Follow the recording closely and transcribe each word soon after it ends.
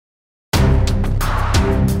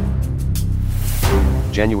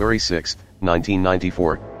January 6,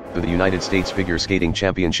 1994, the United States Figure Skating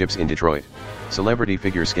Championships in Detroit. Celebrity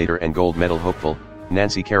figure skater and gold medal hopeful,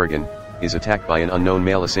 Nancy Kerrigan, is attacked by an unknown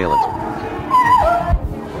male assailant.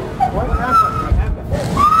 What happened?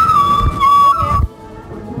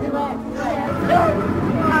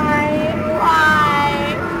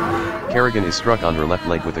 Kerrigan is struck on her left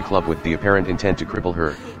leg with a club with the apparent intent to cripple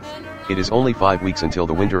her. It is only 5 weeks until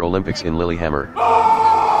the Winter Olympics in Lillehammer.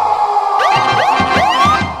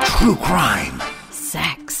 True crime.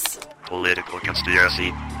 Sex. Political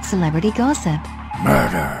conspiracy. Celebrity gossip.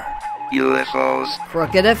 Murder. UFOs.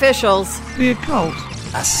 Crooked officials. The occult.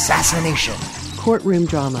 Assassination. Courtroom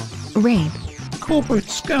drama. Rape. Corporate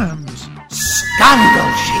scams.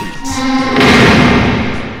 Scandal Sheets.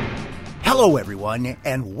 Hello, everyone,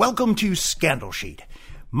 and welcome to Scandal Sheet.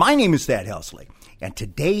 My name is Thad Helsley, and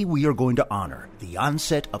today we are going to honor the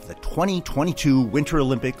onset of the 2022 Winter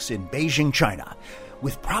Olympics in Beijing, China,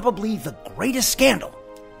 with probably the greatest scandal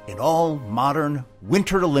in all modern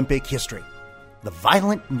Winter Olympic history. The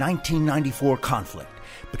violent 1994 conflict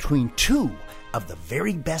between two of the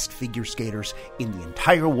very best figure skaters in the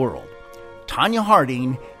entire world, Tonya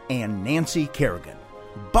Harding and Nancy Kerrigan,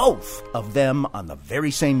 both of them on the very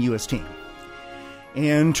same U.S. team.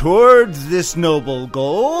 And towards this noble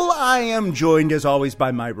goal, I am joined as always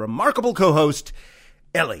by my remarkable co-host,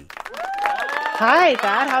 Ellie. Hi,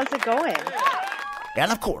 Thad. How's it going?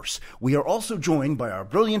 And of course, we are also joined by our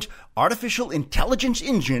brilliant artificial intelligence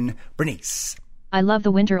engine, Bernice. I love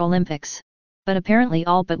the Winter Olympics. But apparently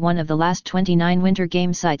all but one of the last 29 Winter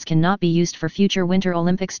Games sites cannot be used for future Winter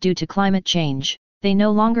Olympics due to climate change. They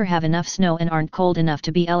no longer have enough snow and aren't cold enough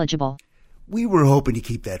to be eligible. We were hoping to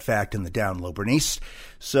keep that fact in the down low, Bernice.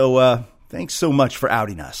 So, thanks so much for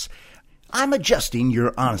outing us. I'm adjusting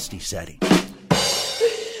your honesty setting.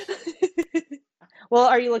 Well,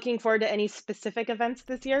 are you looking forward to any specific events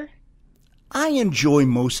this year? I enjoy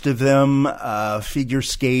most of them, figure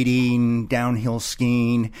skating, downhill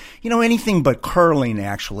skiing, anything but curling,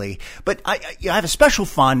 actually. But I have a special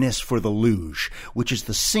fondness for the luge, which is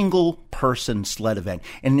the single-person sled event.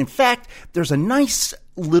 And in fact, there's a nice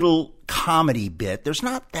little comedy bit. There's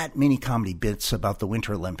not that many comedy bits about the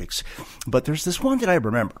Winter Olympics, but there's this one that I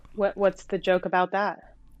remember. What's the joke about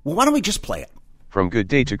that? Well, why don't we just play it? From Good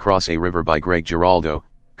Day to Cross a River by Greg Giraldo,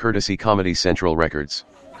 courtesy Comedy Central Records.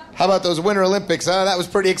 How about those Winter Olympics, huh? That was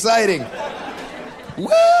pretty exciting.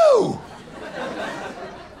 Woo!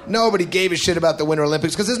 Nobody gave a shit about the Winter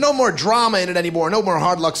Olympics because there's no more drama in it anymore. No more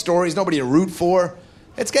hard luck stories. Nobody to root for.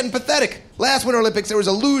 It's getting pathetic. Last Winter Olympics, there was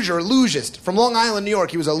a lugist from Long Island, New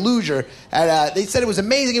York. He was a luger. And they said it was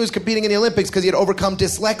amazing he was competing in the Olympics because he had overcome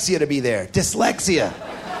dyslexia to be there. Dyslexia.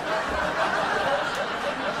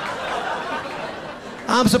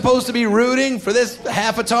 I'm supposed to be rooting for this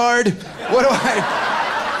half-a-tard? What do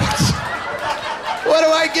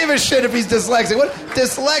I give a shit if he's dyslexic? What?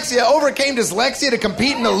 Dyslexia, overcame dyslexia to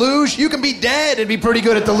compete in the luge? You can be dead and be pretty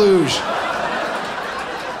good at the luge.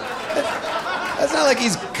 That's not like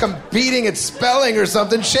he's competing at spelling or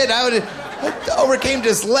something. Shit, I overcame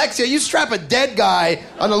dyslexia. You strap a dead guy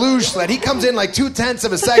on a luge sled. He comes in like 0.2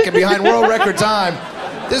 of a second behind world record time.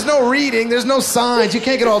 There's no reading. There's no signs. You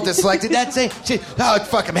can't get all dyslexic. That's it. Oh,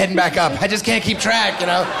 fuck, I'm heading back up. I just can't keep track,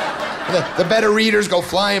 The better readers go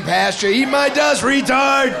flying past you. Eat my dust,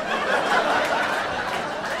 retard!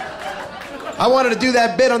 I wanted to do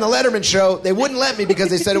that bit on the Letterman show. They wouldn't let me because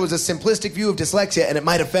they said it was a simplistic view of dyslexia and it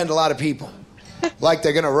might offend a lot of people. Like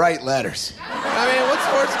they're going to write letters. I mean, what's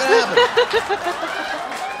going to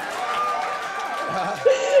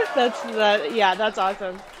happen? That's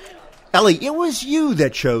awesome. Ellie, it was you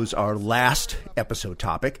that chose our last episode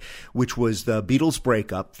topic, which was the Beatles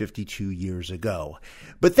breakup 52 years ago.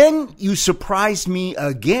 But then you surprised me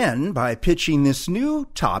again by pitching this new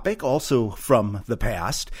topic, also from the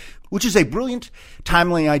past, which is a brilliant,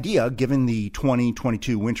 timely idea given the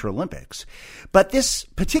 2022 Winter Olympics. But this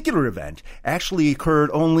particular event actually occurred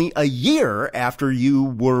only a year after you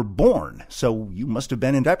were born, so you must have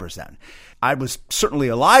been in diapers then. I was certainly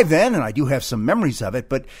alive then, and I do have some memories of it,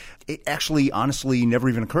 but it actually, honestly, never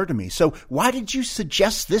even occurred to me. So why did you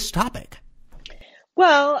suggest this topic?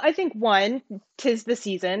 Well, I think one, 'tis the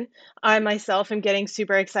season. I myself am getting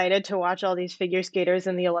super excited to watch all these figure skaters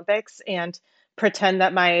in the Olympics and pretend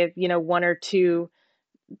that my, one or two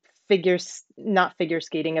not figure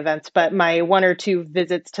skating events, but my one or two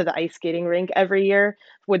visits to the ice skating rink every year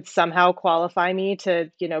would somehow qualify me to,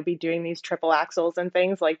 be doing these triple axels and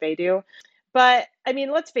things like they do. But I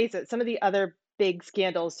mean, let's face it, some of the other big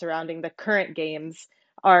scandals surrounding the current games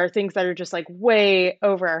are things that are just like way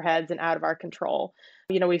over our heads and out of our control.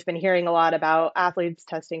 We've been hearing a lot about athletes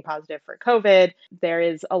testing positive for COVID. There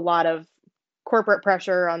is a lot of corporate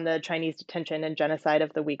pressure on the Chinese detention and genocide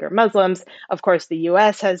of the Uyghur Muslims. Of course, the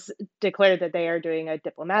US has declared that they are doing a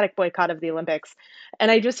diplomatic boycott of the Olympics.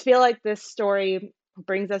 And I just feel like this story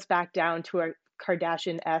brings us back down to a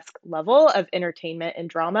Kardashian-esque level of entertainment and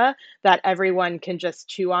drama that everyone can just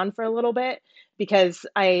chew on for a little bit. Because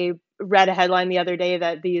I read a headline the other day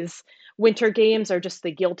that these winter games are just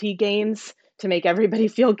the guilty games to make everybody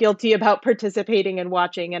feel guilty about participating and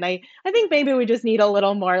watching. And I think maybe we just need a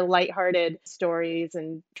little more lighthearted stories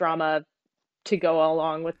and drama to go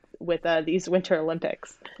along with these Winter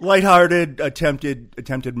Olympics. Lighthearted,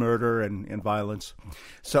 attempted murder and violence.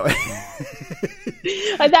 So that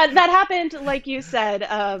happened, like you said,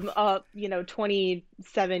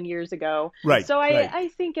 27 years ago. Right. So right. I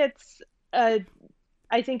think it's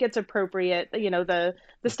appropriate.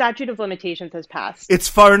 The statute of limitations has passed. It's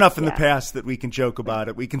far enough in the past that we can joke about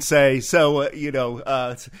it. We can say, so,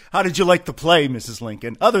 how did you like the play, Mrs.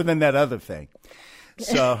 Lincoln, other than that other thing?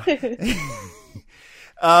 So,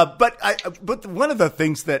 but one of the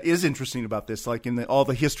things that is interesting about this, like in all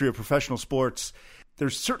the history of professional sports,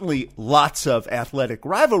 there's certainly lots of athletic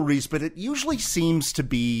rivalries, but it usually seems to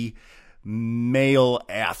be male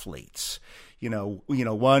athletes.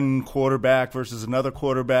 One quarterback versus another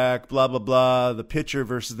quarterback, blah, blah, blah, the pitcher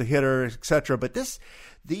versus the hitter, etc. But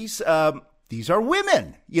these are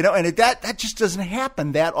women, and that just doesn't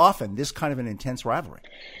happen that often, this kind of an intense rivalry.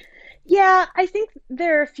 Yeah, I think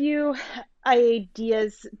there are a few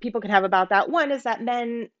ideas people could have about that. One is that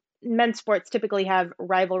men's sports typically have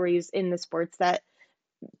rivalries in the sports that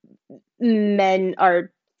men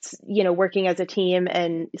are working as a team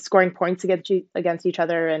and scoring points against each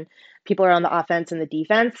other, and people are on the offense and the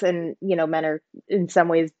defense, and men are in some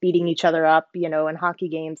ways beating each other up, in hockey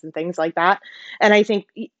games and things like that. And I think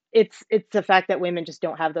it's the fact that women just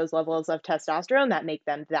don't have those levels of testosterone that make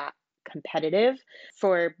them that competitive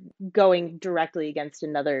for going directly against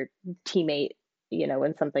another teammate,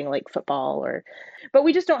 in something like football but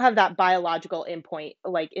we just don't have that biological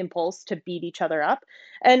impulse to beat each other up.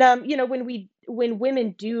 And, when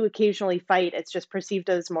women do occasionally fight, it's just perceived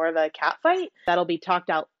as more of a cat fight that'll be talked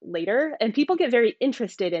out later. And people get very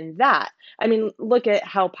interested in that. I mean, look at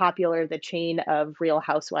how popular the chain of Real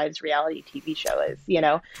Housewives reality TV show is,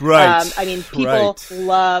 Right. People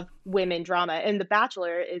love women drama, and The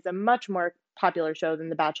Bachelor is a much more popular show than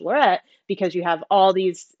The Bachelorette because you have all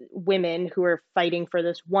these women who are fighting for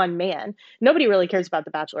this one man. Nobody really cares about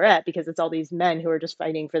The Bachelorette because it's all these men who are just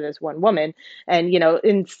fighting for this one woman. And,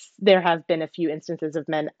 there have been a few instances of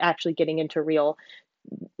men actually getting into real,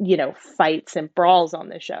 fights and brawls on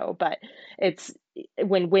the show. But it's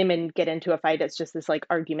when women get into a fight, it's just this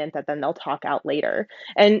argument that then they'll talk out later.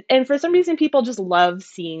 And for some reason, people just love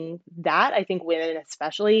seeing that. I think women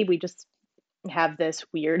especially, we just have this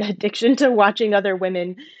weird addiction to watching other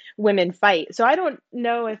women fight. So I don't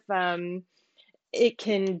know if it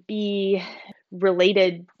can be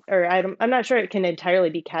related, or I'm not sure it can entirely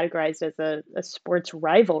be categorized as a sports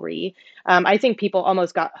rivalry. I think people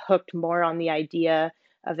almost got hooked more on the idea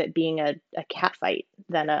of it being a cat fight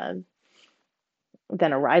than a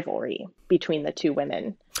rivalry between the two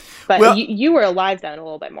women. But you were alive then a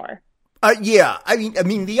little bit more. Yeah. I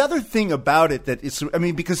mean, the other thing about it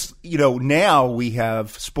because, now we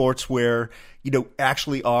have sports where,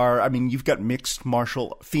 actually you've got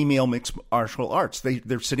female mixed martial arts.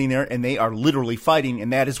 They're sitting there and they are literally fighting,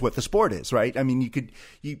 and that is what the sport is, right? I mean,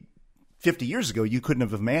 50 years ago, you couldn't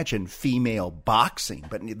have imagined female boxing,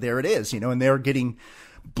 but there it is, and they're getting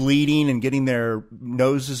bleeding and getting their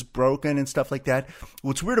noses broken and stuff like that.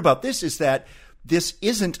 What's weird about this is that this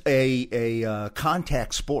isn't a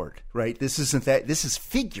contact sport, right? This isn't that. This is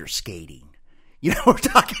figure skating. We're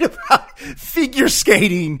talking about figure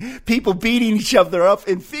skating, people beating each other up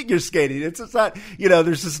in figure skating. It's not,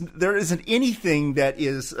 there isn't anything that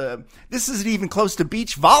is, this isn't even close to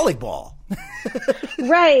beach volleyball.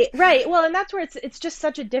 Right. Well, and that's where it's just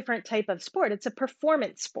such a different type of sport. It's a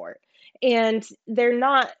performance sport, and they're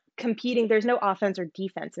not competing. There's no offense or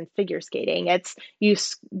defense in figure skating. It's you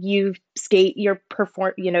skate your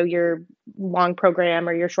your long program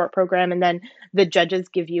or your short program, and then the judges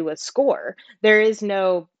give you a score. There is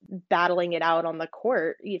no battling it out on the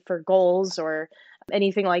court for goals or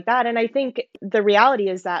anything like that. And I think the reality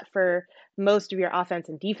is that for most of your offense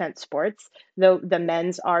and defense sports, though the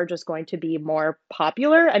men's are just going to be more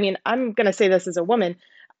popular. I mean, I'm going to say this as a woman,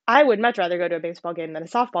 I would much rather go to a baseball game than a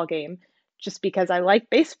softball game, just because I like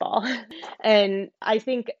baseball. And I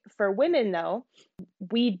think for women, though,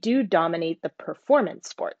 we do dominate the performance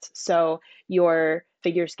sports. So your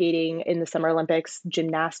figure skating in the Summer Olympics,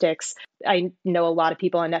 gymnastics. I know a lot of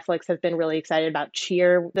people on Netflix have been really excited about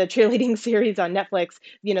Cheer, the cheerleading series on Netflix.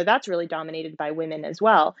 That's really dominated by women as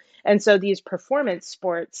well. And so these performance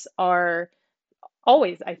sports are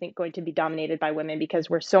always, I think, going to be dominated by women because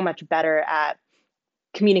we're so much better at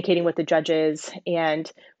communicating with the judges,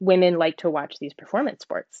 and women like to watch these performance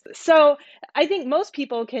sports. So I think most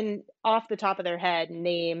people can, off the top of their head,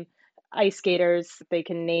 name ice skaters, they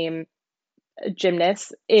can name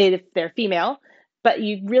gymnasts if they're female, but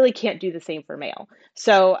you really can't do the same for male.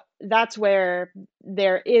 So that's where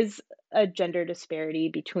there is a gender disparity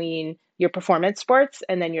between your performance sports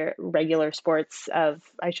and then your regular sports of,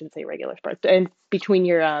 I shouldn't say regular sports, and between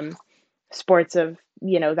your sports of,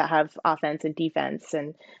 that have offense and defense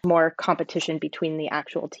and more competition between the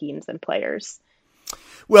actual teams and players.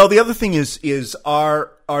 Well, the other thing is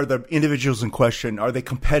are the individuals in question, are they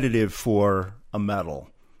competitive for a medal?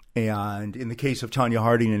 And in the case of Tonya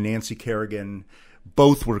Harding and Nancy Kerrigan,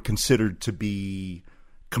 both were considered to be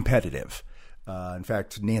competitive. In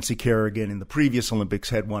fact, Nancy Kerrigan in the previous Olympics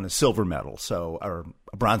had won a silver medal, or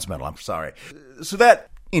a bronze medal, I'm sorry. So that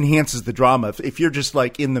enhances the drama. If you're just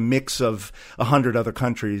like in the mix of 100 other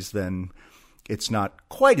countries, then it's not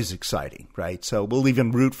quite as exciting, right? So we'll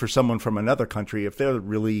even root for someone from another country if they're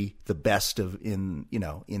really the best in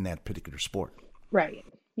that particular sport. Right.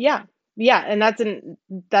 Yeah. Yeah. And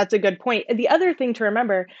that's a good point. The other thing to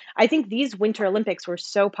remember, I think these Winter Olympics were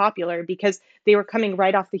so popular because they were coming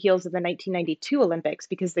right off the heels of the 1992 Olympics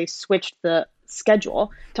because they switched the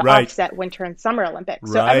schedule to offset Winter and Summer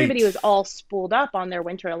Olympics. So everybody was all spooled up on their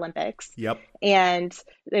Winter Olympics. Yep. And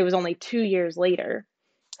it was only 2 years later.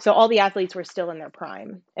 So all the athletes were still in their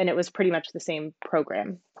prime, and it was pretty much the same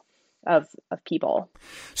program of people.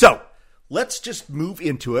 So let's just move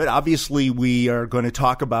into it. Obviously, we are going to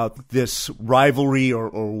talk about this rivalry or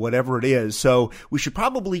whatever it is. So we should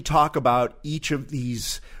probably talk about each of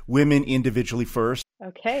these women individually first.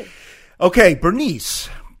 Okay, Bernice,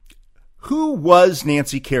 who was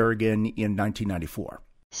Nancy Kerrigan in 1994?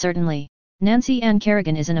 Certainly. Nancy Ann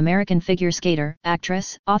Kerrigan is an American figure skater,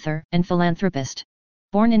 actress, author, and philanthropist.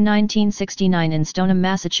 Born in 1969 in Stoneham,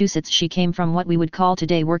 Massachusetts, she came from what we would call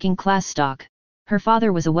today working-class stock. Her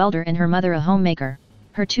father was a welder and her mother a homemaker.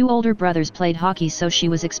 Her two older brothers played hockey, so she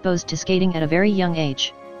was exposed to skating at a very young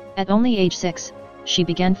age. At only age 6, she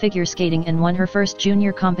began figure skating and won her first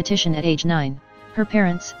junior competition at age 9. Her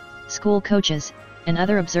parents, school coaches, and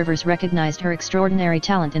other observers recognized her extraordinary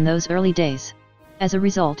talent in those early days. As a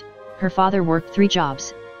result, her father worked 3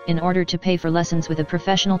 jobs, in order to pay for lessons with a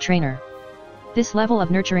professional trainer. This level of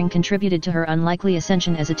nurturing contributed to her unlikely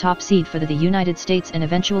ascension as a top seed for the United States and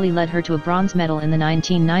eventually led her to a bronze medal in the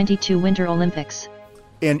 1992 Winter Olympics.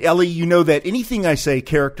 And Ellie, you know that anything I say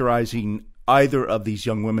characterizing either of these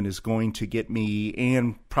young women is going to get me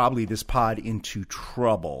and probably this pod into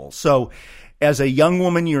trouble. So as a young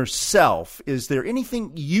woman yourself, is there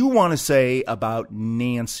anything you want to say about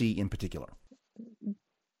Nancy in particular?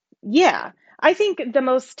 Yeah, I think the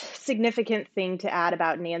most significant thing to add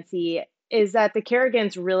about Nancy is that the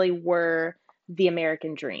Kerrigans really were the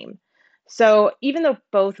American dream. So even though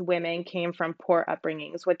both women came from poor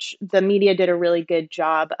upbringings, which the media did a really good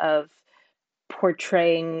job of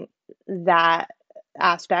portraying that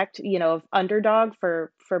aspect, of underdog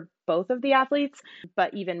for both of the athletes,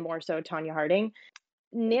 but even more so Tonya Harding.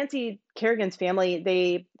 Nancy Kerrigan's family,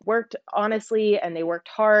 they worked honestly and they worked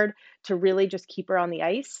hard to really just keep her on the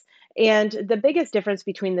ice. And the biggest difference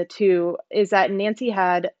between the two is that Nancy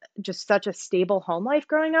had just such a stable home life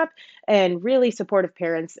growing up and really supportive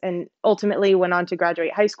parents, and ultimately went on to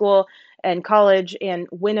graduate high school and college and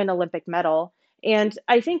win an Olympic medal. And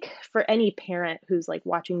I think for any parent who's like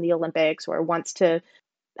watching the Olympics or wants to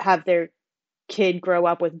have their kid grow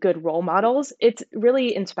up with good role models, it's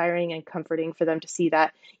really inspiring and comforting for them to see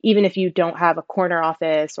that even if you don't have a corner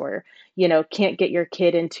office or, can't get your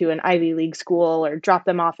kid into an Ivy League school or drop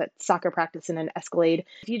them off at soccer practice in an Escalade,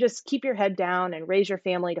 if you just keep your head down and raise your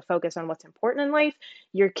family to focus on what's important in life,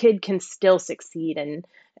 your kid can still succeed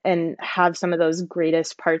and have some of those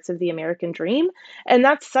greatest parts of the American dream. And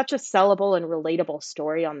that's such a sellable and relatable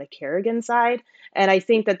story on the Kerrigan side. And I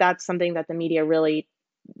think that that's something that the media really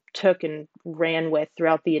took and ran with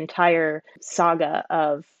throughout the entire saga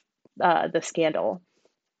of the scandal.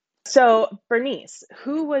 So, Bernice,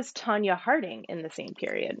 who was Tonya Harding in the same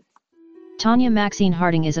period? Tonya Maxine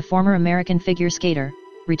Harding is a former American figure skater,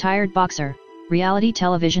 retired boxer, reality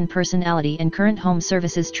television personality and current home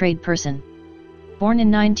services trade person. Born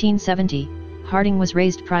in 1970, Harding was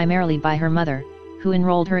raised primarily by her mother, who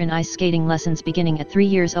enrolled her in ice skating lessons beginning at 3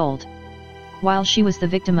 years old. While she was the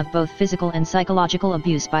victim of both physical and psychological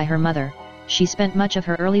abuse by her mother, She spent much of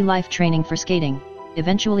her early life training for skating,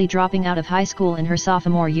 eventually dropping out of high school in her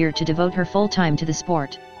sophomore year to devote her full time to the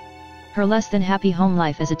sport. Her less than happy home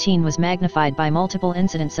life as a teen was magnified by multiple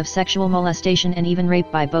incidents of sexual molestation and even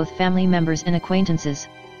rape by both family members and acquaintances,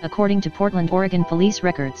 according to Portland, Oregon police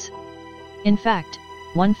records. In fact,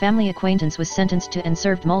 one family acquaintance was sentenced to and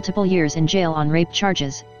served multiple years in jail on rape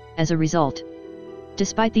charges, as a result.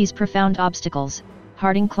 Despite these profound obstacles,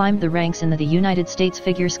 Harding climbed the ranks in the United States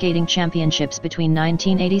Figure Skating Championships between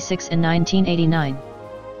 1986 and 1989.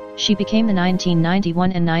 She became the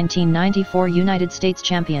 1991 and 1994 United States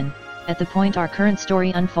champion, at the point our current story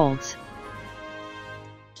unfolds.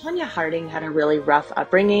 Tonya Harding had a really rough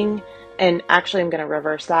upbringing, and actually I'm going to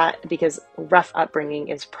reverse that because rough upbringing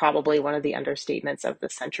is probably one of the understatements of the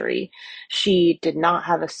century. She did not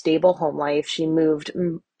have a stable home life. She moved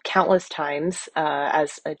countless times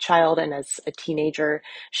as a child and as a teenager.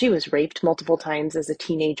 She was raped multiple times as a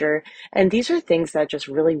teenager. And these are things that just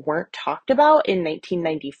really weren't talked about in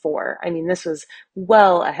 1994. I mean, this was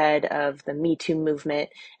well ahead of the Me Too movement.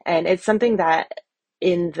 And it's something that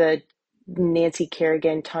in the Nancy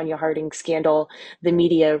Kerrigan, Tonya Harding scandal, the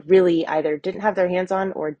media really either didn't have their hands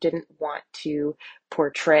on or didn't want to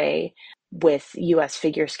portray with U.S.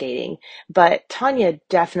 figure skating. But Tonya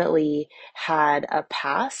definitely had a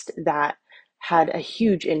past that had a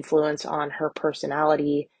huge influence on her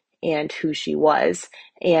personality and who she was.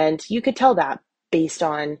 And you could tell that based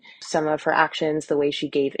on some of her actions, the way she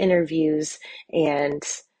gave interviews, and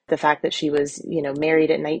the fact that she was,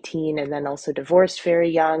 married at 19 and then also divorced very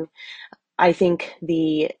young. I think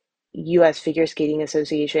the U.S. Figure Skating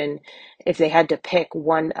Association, if they had to pick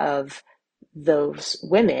one of those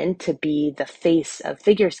women to be the face of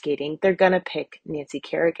figure skating, they're going to pick Nancy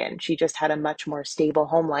Kerrigan. She just had a much more stable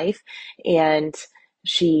home life, and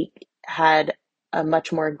she had a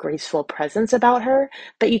much more graceful presence about her.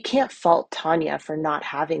 But you can't fault Tonya for not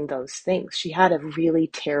having those things. She had a really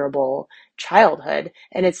terrible childhood,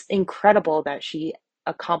 and it's incredible that she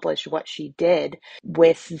accomplished what she did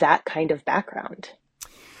with that kind of background.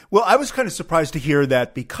 Well, I was kind of surprised to hear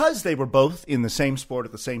that because they were both in the same sport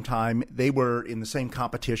at the same time, they were in the same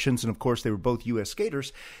competitions, and of course they were both U.S.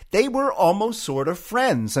 skaters, they were almost sort of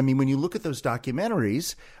friends. I mean, when you look at those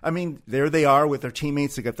documentaries, there they are with their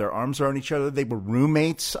teammates. They got their arms around each other. They were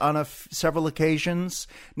roommates on several occasions.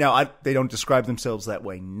 Now, they don't describe themselves that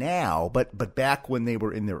way now, but back when they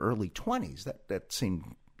were in their early 20s, that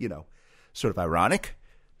seemed, sort of ironic.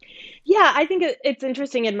 Yeah, I think it's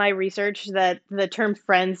interesting in my research that the term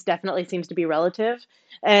friends definitely seems to be relative.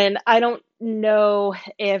 And I don't know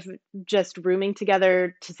if just rooming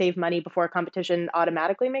together to save money before a competition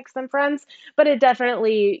automatically makes them friends, but it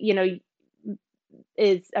definitely,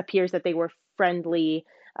 appears that they were friendly,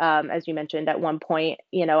 as you mentioned at one point.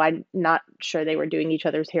 I'm not sure they were doing each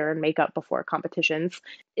other's hair and makeup before competitions.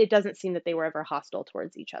 It doesn't seem that they were ever hostile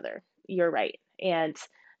towards each other. You're right. And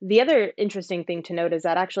the other interesting thing to note is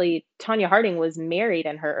that actually Tonya Harding was married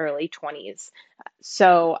in her early 20s.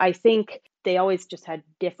 So I think they always just had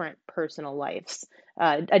different personal lives,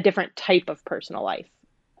 a different type of personal life.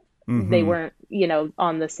 Mm-hmm. They weren't,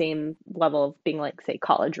 on the same level of being like, say,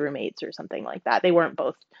 college roommates or something like that. They weren't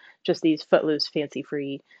both just these footloose,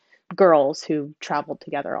 fancy-free girls who traveled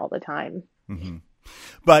together all the time. Mm-hmm.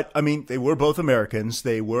 But, they were both Americans.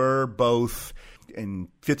 They were both in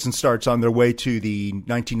fits and starts on their way to the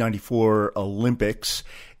 1994 Olympics,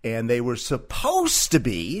 and they were supposed to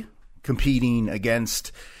be competing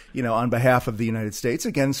against, on behalf of the United States,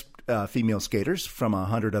 against female skaters from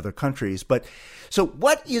 100 other countries. But so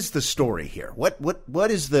what is the story here?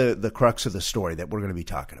 What is the crux of the story that we're going to be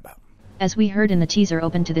talking about? As we heard in the teaser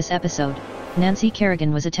open to this episode, Nancy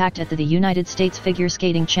Kerrigan was attacked at the United States Figure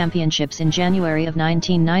Skating Championships in January of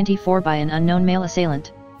 1994 by an unknown male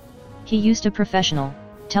assailant. He used a professional,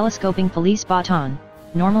 telescoping police baton,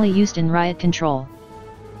 normally used in riot control.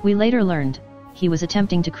 We later learned, he was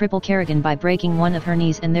attempting to cripple Kerrigan by breaking one of her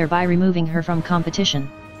knees and thereby removing her from competition.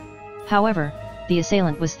 However, the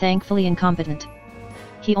assailant was thankfully incompetent.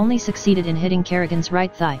 He only succeeded in hitting Kerrigan's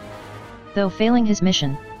right thigh. Though failing his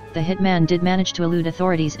mission, the hitman did manage to elude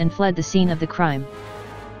authorities and fled the scene of the crime.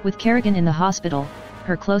 With Kerrigan in the hospital,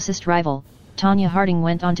 her closest rival, Tonya Harding,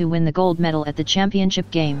 went on to win the gold medal at the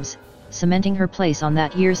Championship Games, cementing her place on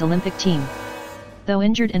that year's Olympic team. Though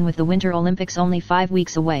injured and with the Winter Olympics only 5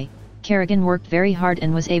 weeks away, Kerrigan worked very hard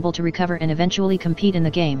and was able to recover and eventually compete in the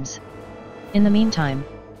Games. In the meantime,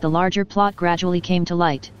 the larger plot gradually came to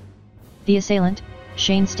light. The assailant,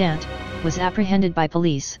 Shane Stant, was apprehended by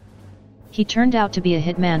police. He turned out to be a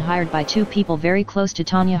hitman hired by two people very close to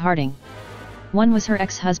Tonya Harding. One was her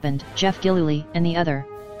ex-husband, Jeff Gillooly, and the other,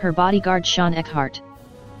 her bodyguard Sean Eckhart.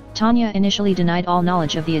 Tanya initially denied all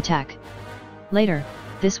knowledge of the attack. Later,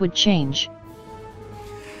 this would change.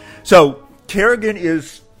 So Kerrigan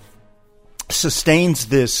sustains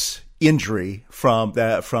this injury from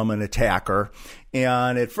an attacker,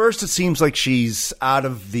 and at first it seems like she's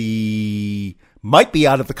might be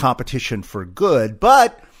out of the competition for good,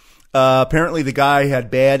 but apparently the guy had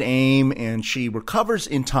bad aim, and she recovers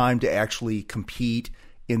in time to actually compete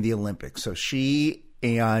in the Olympics. So she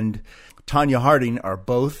and Tanya Harding are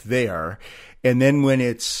both there, and then when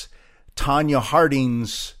it's Tanya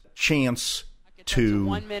Harding's chance to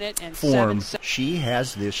 1 minute and form, 7 she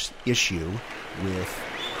has this issue with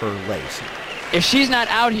her lace. If she's not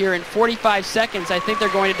out here in 45 seconds, I think they're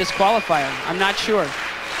going to disqualify her. I'm not sure.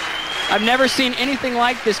 I've never seen anything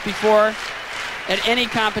like this before at any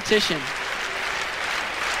competition.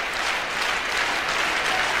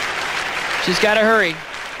 She's got to hurry.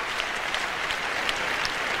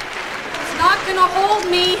 It's not going to hold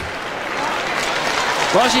me.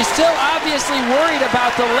 Well, she's still obviously worried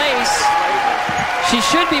about the lace. She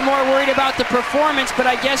should be more worried about the performance, but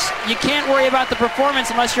I guess you can't worry about the performance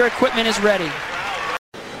unless your equipment is ready.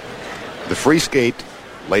 The free skate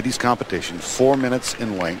ladies competition, 4 minutes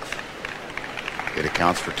in length. It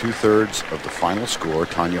accounts for 2/3 of the final score.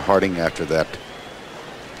 Tanya Harding, after that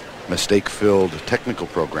mistake-filled technical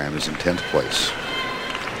program, is in 10th place.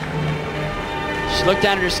 She looked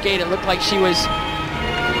down at her skate. It looked like she was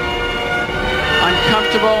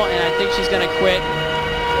uncomfortable, and I think she's going to quit.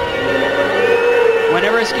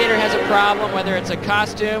 Whenever a skater has a problem, whether it's a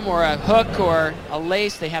costume or a hook or a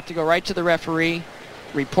lace, they have to go right to the referee,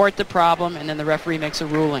 report the problem, and then the referee makes a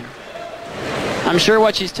ruling. I'm sure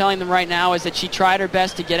what she's telling them right now is that she tried her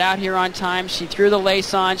best to get out here on time. She threw the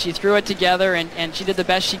lace on, she threw it together, and she did the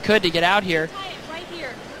best she could to get out here.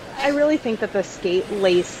 I really think that the skate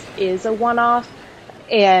lace is a one-off,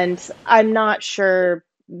 and I'm not sure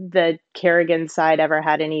the Kerrigan side ever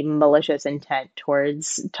had any malicious intent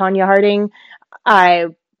towards Tanya Harding.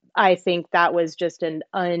 I think that was just an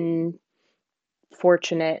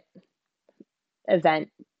unfortunate event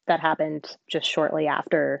that happened just shortly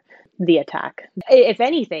after the attack. If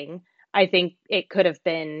anything, I think it could have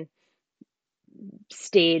been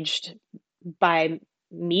staged by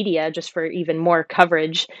media just for even more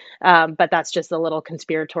coverage. But that's just a little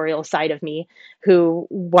conspiratorial side of me who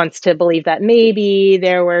wants to believe that maybe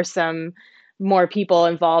there were some more people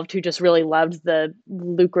involved who just really loved the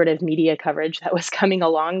lucrative media coverage that was coming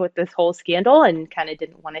along with this whole scandal and kind of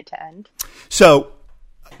didn't want it to end. So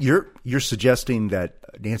you're suggesting that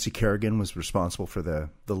Nancy Kerrigan was responsible for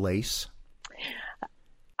the lace?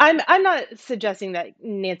 I'm not suggesting that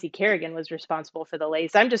Nancy Kerrigan was responsible for the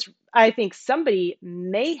lace. I think somebody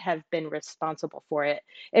may have been responsible for it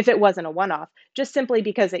if it wasn't a one-off, just simply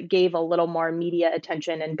because it gave a little more media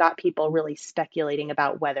attention and got people really speculating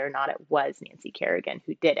about whether or not it was Nancy Kerrigan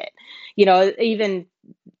who did it. Even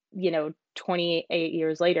 28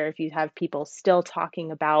 years later, if you have people still talking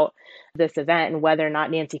about this event and whether or not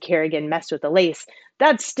Nancy Kerrigan messed with the lace,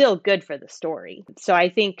 that's still good for the story. So I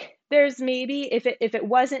think there's maybe, if it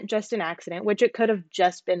wasn't just an accident, which it could have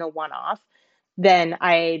just been a one-off, then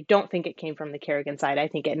I don't think it came from the Kerrigan side. I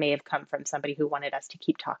think it may have come from somebody who wanted us to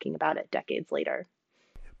keep talking about it decades later.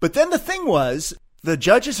 But then the thing was, the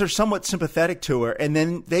judges are somewhat sympathetic to her, and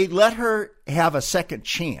then they let her have a second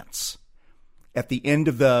chance. At the end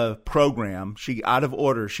of the program, she out of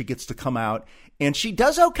order, she gets to come out, and she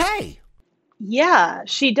does okay. Yeah,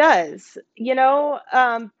 she does,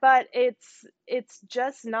 but it's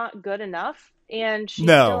just not good enough. And she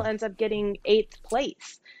still ends up getting 8th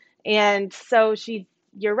place. And so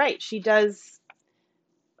you're right, she does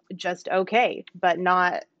just okay, but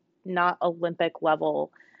not Olympic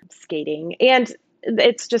level skating. And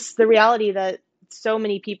it's just the reality that so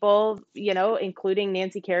many people, including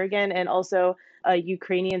Nancy Kerrigan and also a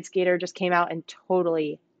Ukrainian skater, just came out and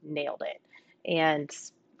totally nailed it. And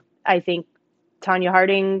I think Tanya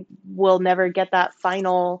Harding will never get that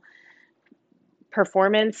final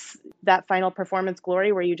performance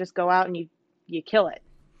glory where you just go out and you kill it.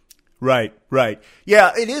 Right.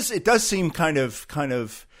 Yeah, it is. It does seem kind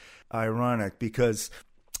of ironic because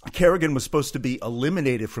Kerrigan was supposed to be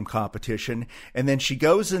eliminated from competition, and then she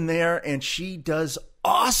goes in there and she does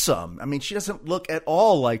awesome. I mean, she doesn't look at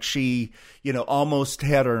all like she, almost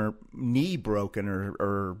had her knee broken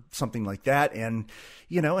or something like that. And,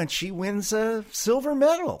 and she wins a silver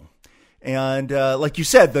medal. And like you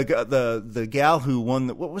said, the gal who won,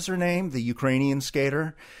 what was her name? The Ukrainian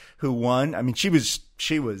skater who won. I mean,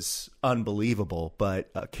 she was unbelievable,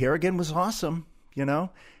 but Kerrigan was awesome,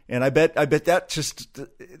 And I bet that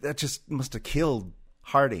just must have killed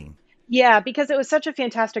Harding. Yeah, because it was such a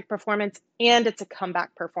fantastic performance, and it's a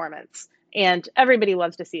comeback performance. And everybody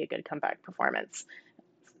loves to see a good comeback performance.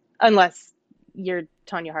 Unless you're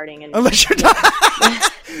Tonya Harding. Unless you're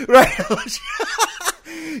right.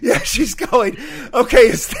 Yeah, she's going,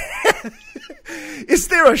 okay, is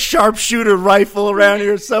there a sharpshooter rifle around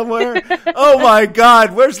here somewhere? Oh, my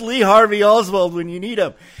God, where's Lee Harvey Oswald when you need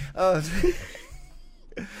him?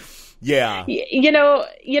 Yeah.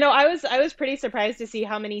 I was pretty surprised to see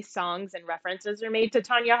how many songs and references are made to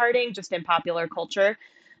Tonya Harding just in popular culture.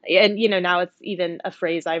 And, now it's even a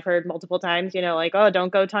phrase I've heard multiple times, like, oh,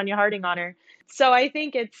 don't go Tonya Harding on her. So I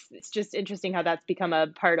think it's just interesting how that's become a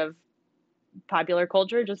part of popular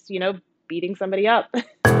culture, just, beating somebody up.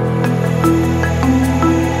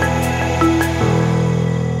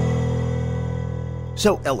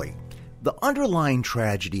 So, Ellie, the underlying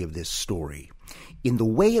tragedy of this story, in the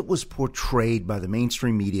way it was portrayed by the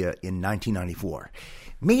mainstream media in 1994,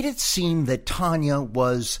 made it seem that Tonya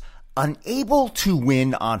was unable to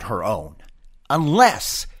win on her own,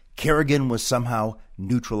 unless Kerrigan was somehow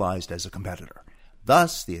neutralized as a competitor.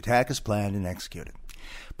 Thus, the attack is planned and executed.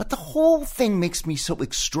 But the whole thing makes me so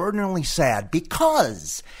extraordinarily sad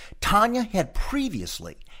because Tonya had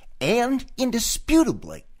previously and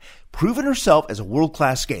indisputably proven herself as a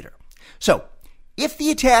world-class skater. So, if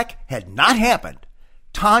the attack had not happened,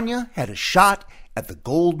 Tonya had a shot at the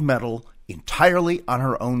gold medal entirely on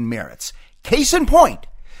her own merits. Case in point,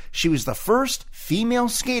 she was the first female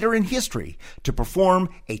skater in history to perform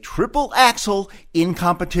a triple axel in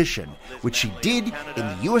competition, which she did in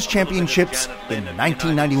the U.S. Championships in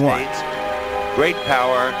 1991. Great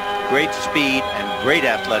power, great speed, and great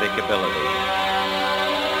athletic ability.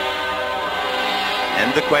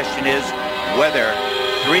 And the question is whether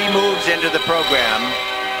 3 moves into the program,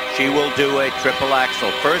 she will do a triple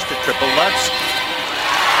axel. First, a triple Lutz.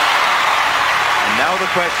 And now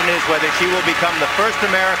the question is whether she will become the first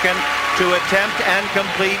American to attempt and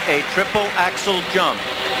complete a triple axel jump.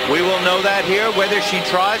 We will know that here, whether she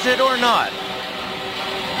tries it or not.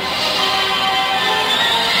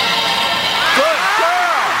 Good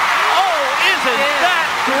girl! Oh, isn't that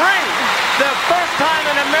great? The first time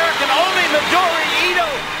an American, only Midori Ito.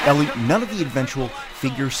 Ellie, none of the eventual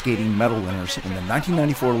figure skating medal winners in the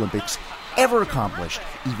 1994 Olympics ever accomplished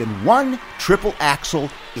even one triple axel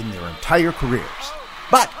in their entire careers.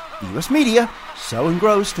 But the U.S. media, so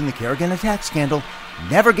engrossed in the Kerrigan attack scandal,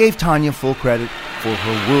 never gave Tonya full credit for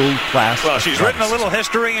her world-class Well, she's written a little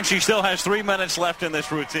history, and she still has 3 minutes left in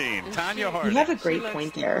this routine. Tonya Harding. You have a great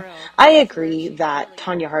point there. I agree that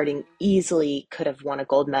Tonya Harding easily could have won a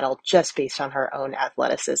gold medal just based on her own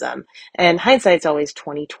athleticism. And hindsight's always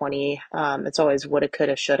 20/20. It's always woulda,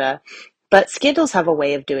 coulda, shoulda. But scandals have a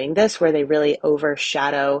way of doing this where they really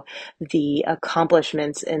overshadow the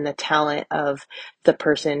accomplishments and the talent of the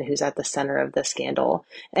person who's at the center of the scandal.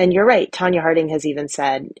 And you're right, Tonya Harding has even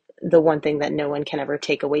said, the one thing that no one can ever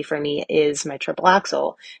take away from me is my triple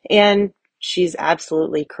axel. And she's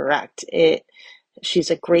absolutely correct.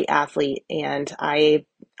 She's a great athlete, and I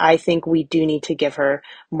think we do need to give her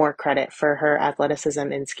more credit for her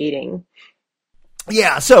athleticism in skating.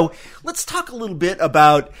 Yeah, so let's talk a little bit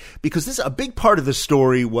about, because this a big part of the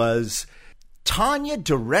story was Tonya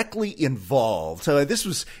directly involved. So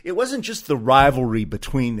it wasn't just the rivalry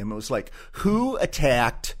between them. It was like, who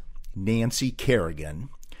attacked Nancy Kerrigan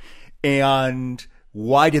and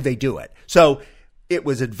why did they do it? So it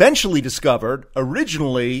was eventually discovered,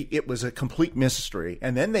 originally it was a complete mystery.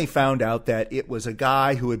 And then they found out that it was a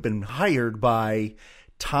guy who had been hired by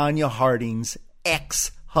Tonya Harding's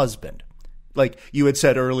ex-husband. Like you had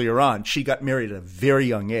said earlier on, she got married at a very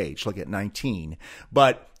young age, like at 19.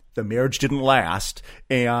 But the marriage didn't last,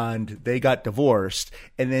 and they got divorced.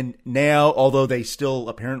 And then now, although they still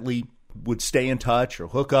apparently would stay in touch or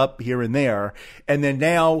hook up here and there, and then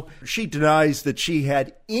now she denies that she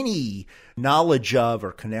had any knowledge of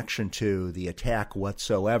or connection to the attack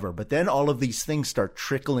whatsoever. But then all of these things start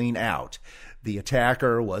trickling out. The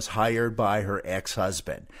attacker was hired by her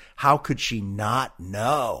ex-husband. How could she not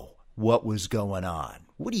know what was going on?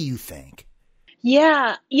 What do you think?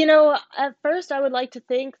 Yeah, at first I would like to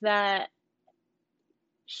think that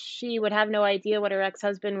she would have no idea what her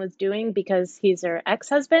ex-husband was doing because he's her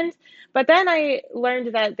ex-husband. But then I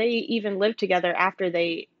learned that they even lived together after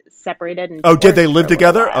they separated. And oh, did they live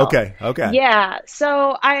together? Okay. Yeah,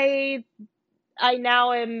 so I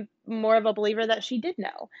now am more of a believer that she did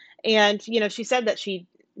know. And, she said that she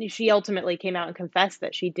ultimately came out and confessed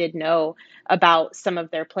that she did know about some of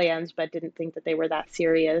their plans, but didn't think that they were that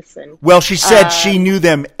serious. And well, she said she knew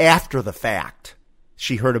them after the fact.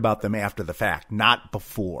 She heard about them after the fact, not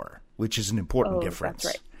before, which is an important difference.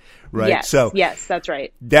 That's right? Yes, yes, that's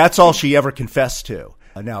right. That's all she ever confessed to.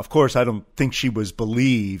 Now, of course, I don't think she was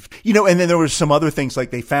believed. And then there were some other things,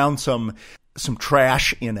 like they found some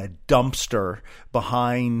trash in a dumpster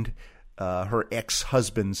behind her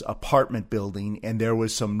ex-husband's apartment building, and there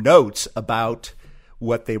was some notes about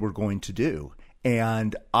what they were going to do.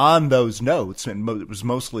 And on those notes, and it was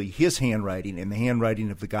mostly his handwriting and the handwriting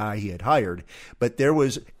of the guy he had hired, but there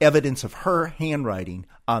was evidence of her handwriting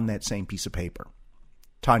on that same piece of paper,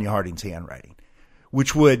 Tonya Harding's handwriting,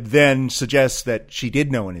 which would then suggest that she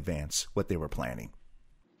did know in advance what they were planning.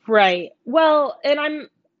 Right. Well, and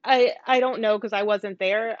I don't know because I wasn't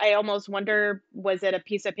there. I almost wonder, was it a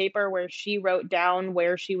piece of paper where she wrote down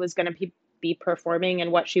where she was going to be performing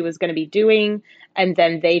and what she was going to be doing, and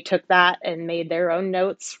then they took that and made their own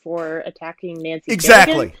notes for attacking Nancy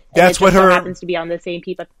Exactly. Kerrigan, That's what her happens to be on the same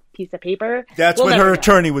piece of paper. That's what her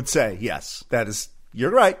attorney would say. Yes, that is. You're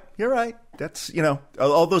right. That's,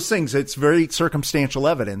 all those things. It's very circumstantial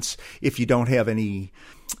evidence if you don't have any,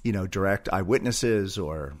 direct eyewitnesses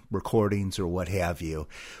or recordings or what have you.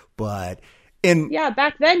 But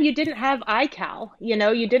back then you didn't have iCal.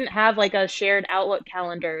 You didn't have like a shared Outlook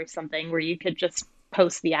calendar or something where you could just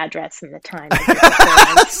post the address and the time.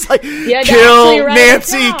 It's like, kill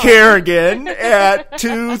Nancy Kerrigan at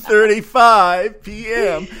 2:35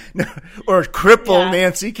 p.m. or cripple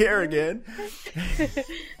Nancy Kerrigan.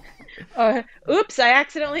 Oops, I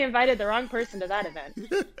accidentally invited the wrong person to that event.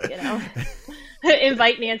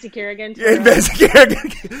 Invite Nancy Kerrigan. Nancy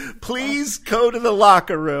Kerrigan, please go to the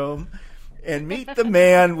locker room and meet the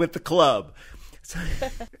man with the club.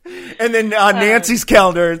 And then on Nancy's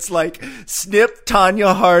calendar, it's like, snip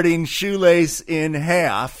Tonya Harding shoelace in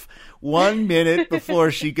half 1 minute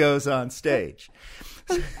before she goes on stage.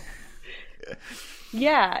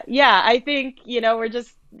 Yeah. I think,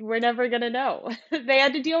 we're never going to know. They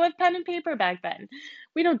had to deal with pen and paper back then.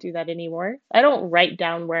 We don't do that anymore. I don't write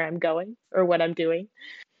down where I'm going or what I'm doing.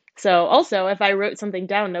 So also, if I wrote something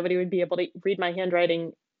down, nobody would be able to read my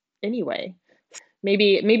handwriting anyway.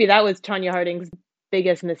 Maybe that was Tonya Harding's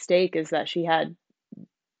biggest mistake, is that she had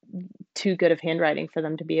too good of handwriting for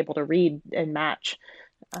them to be able to read and match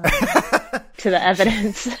to the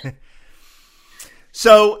evidence.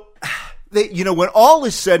 So, when all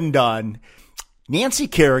is said and done, Nancy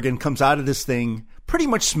Kerrigan comes out of this thing pretty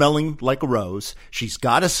much smelling like a rose. She's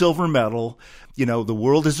got a silver medal. The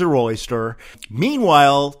world is her oyster.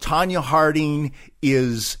 Meanwhile, Tonya Harding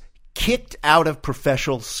is kicked out of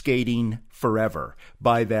professional skating forever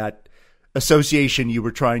by that association you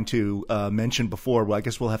were trying to mention before. Well, I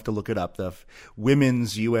guess we'll have to look it up. The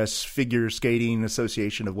Women's U.S. Figure Skating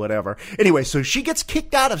Association of whatever. Anyway, so she gets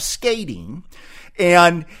kicked out of skating,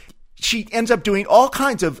 and she ends up doing all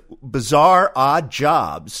kinds of bizarre, odd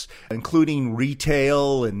jobs, including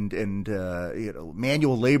retail and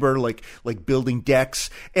manual labor, like building decks.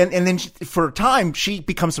 And then for a time, she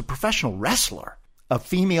becomes a professional wrestler, a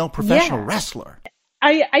female professional wrestler.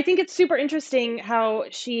 I think it's super interesting how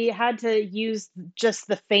she had to use just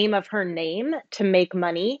the fame of her name to make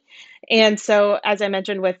money. And so, as I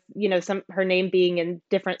mentioned, with, her name being in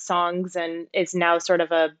different songs, and it's now sort of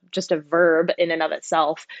just a verb in and of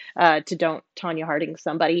itself, to don't Tonya Harding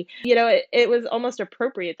somebody, it was almost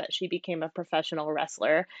appropriate that she became a professional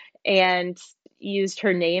wrestler and used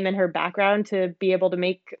her name and her background to be able to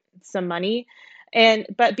make some money.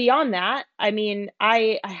 But beyond that,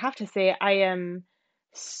 I have to say, I am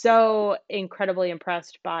so incredibly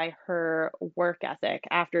impressed by her work ethic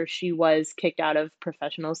after she was kicked out of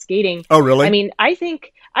professional skating. Oh, really? I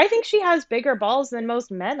think she has bigger balls than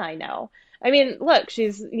most men I know. Look,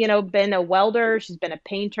 she's, been a welder. She's been a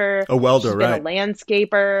painter. A welder, she's right. been a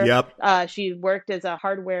landscaper. Yep. She worked as a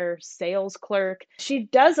hardware sales clerk. She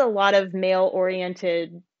does a lot of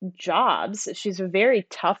male-oriented jobs. She's a very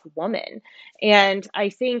tough woman. And I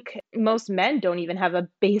think most men don't even have a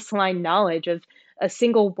baseline knowledge of a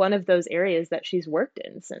single one of those areas that she's worked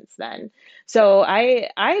in since then. So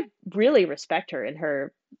I really respect her in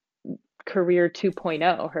her career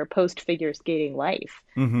 2.0, her post-figure skating life.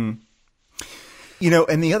 Mm-hmm.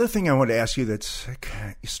 And the other thing I want to ask you that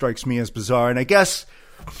strikes me as bizarre, and I guess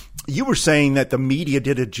you were saying that the media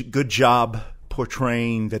did a good job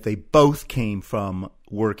portraying that they both came from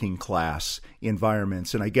working class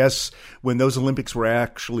environments. And I guess when those Olympics were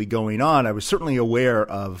actually going on, I was certainly aware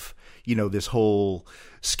of, this whole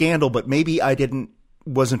scandal, but maybe I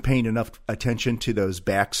wasn't paying enough attention to those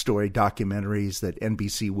backstory documentaries that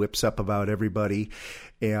NBC whips up about everybody,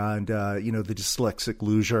 and the dyslexic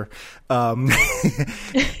loser. I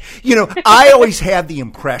always had the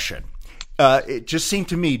impression it just seemed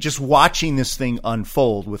to me, just watching this thing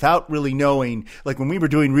unfold without really knowing, like when we were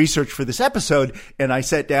doing research for this episode and I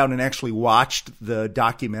sat down and actually watched the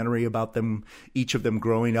documentary about them, each of them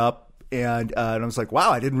growing up. And I was like,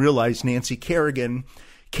 wow, I didn't realize Nancy Kerrigan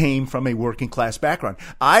came from a working class background.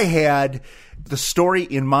 I had the story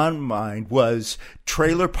in my mind was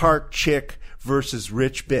trailer park chick versus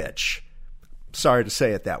rich bitch. Sorry to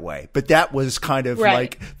say it that way, but that was kind of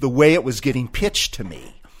like the way it was getting pitched to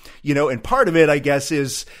me, and part of it, I guess,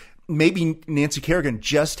 is maybe Nancy Kerrigan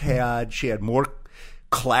she had more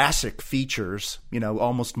classic features,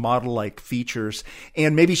 almost model-like features,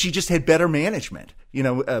 and maybe she just had better management.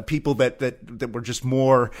 People that were just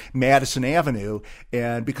more Madison Avenue.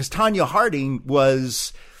 And because Tonya Harding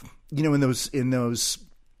was, in those,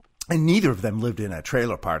 and neither of them lived in a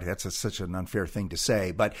trailer park. That's such an unfair thing to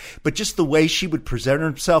say, but just the way she would present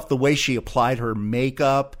herself, the way she applied her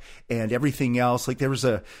makeup and everything else. Like there was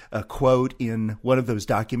a quote in one of those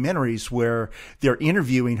documentaries where they're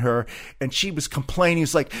interviewing her and she was complaining.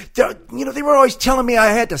 It's like, they were always telling me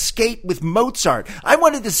I had to skate with Mozart. I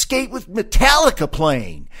wanted to skate with Metallica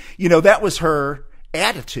playing. That was her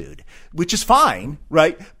attitude, which is fine,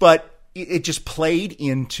 right? But it just played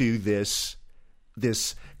into this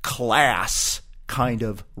class kind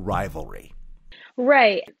of rivalry.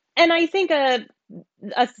 Right. And I think a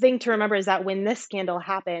thing to remember is that when this scandal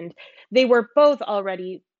happened, they were both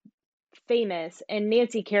already famous, and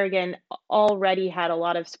Nancy Kerrigan already had a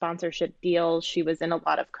lot of sponsorship deals. She was in a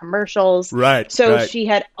lot of commercials. Right. So she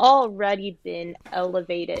had already been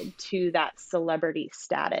elevated to that celebrity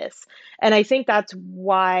status. And I think that's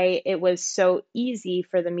why it was so easy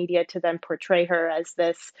for the media to then portray her as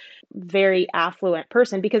this very affluent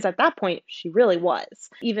person, because at that point she really was,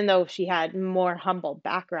 even though she had more humble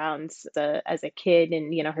backgrounds as a kid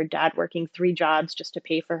and, her dad working 3 jobs just to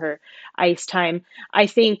pay for her ice time. I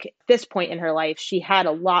think at this point in her life, she had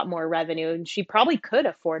a lot more revenue and she probably could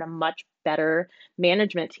afford a much better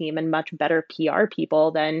management team and much better PR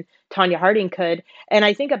people than Tonya Harding could. And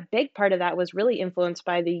I think a big part of that was really influenced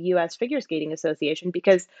by the U.S. Figure Skating Association,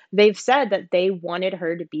 because they've said that they wanted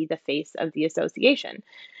her to be the face of the association.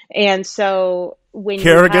 And so when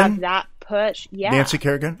Kerrigan? You have that push, Nancy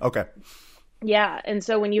Kerrigan? Okay. Yeah. And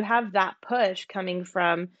so when you have that push coming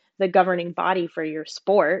from the governing body for your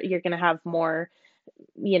sport, you're going to have more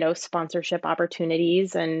sponsorship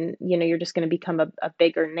opportunities, and, you're just going to become a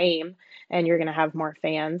bigger name and you're going to have more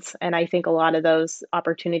fans. And I think a lot of those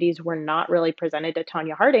opportunities were not really presented to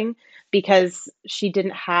Tonya Harding because she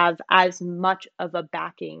didn't have as much of a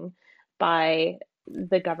backing by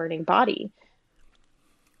the governing body.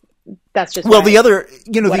 That's just the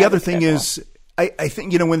other thing is, I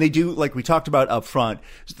think, when they do, like we talked about up front,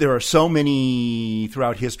 there are so many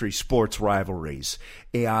throughout history sports rivalries,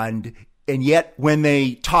 and yet when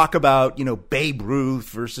they talk about, Babe Ruth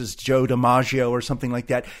versus Joe DiMaggio or something like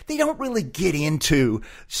that, they don't really get into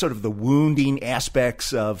sort of the wounding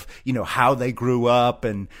aspects of, how they grew up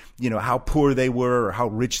and, how poor they were or how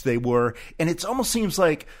rich they were. And it almost seems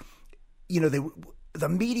like, the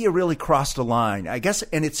media really crossed a line, I guess.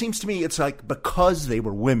 And it seems to me it's like because they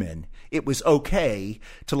were women, it was okay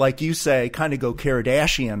to, like you say, kind of go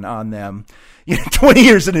Kardashian on them, 20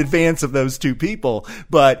 years in advance of those two people.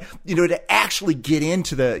 But, to actually get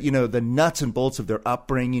into the, the nuts and bolts of their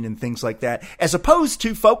upbringing and things like that, as opposed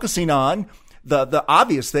to focusing on the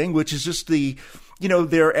obvious thing, which is just the,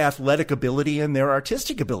 their athletic ability and their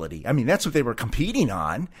artistic ability. I mean, that's what they were competing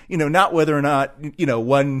on, not whether or not,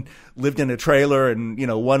 one lived in a trailer and,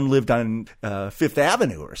 one lived on Fifth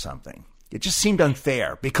Avenue or something. It just seemed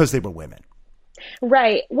unfair because they were women.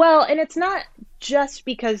 Right. Well, and it's not just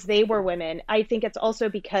because they were women. I think it's also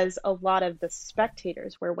because a lot of the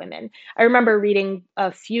spectators were women. I remember reading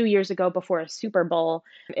a few years ago before a Super Bowl,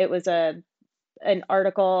 it was an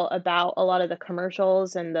article about a lot of the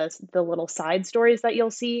commercials and the little side stories that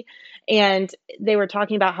you'll see. And they were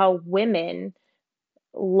talking about how women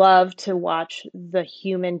love to watch the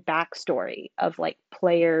human backstory of like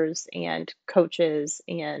players and coaches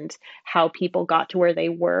and how people got to where they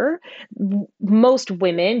were. Most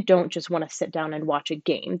women don't just want to sit down and watch a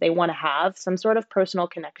game. They want to have some sort of personal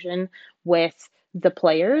connection with the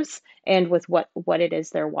players and with what it is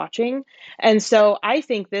they're watching. And so I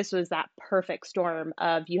think this was that perfect storm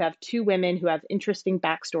of, you have two women who have interesting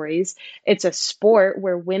backstories. It's a sport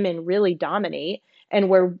where women really dominate and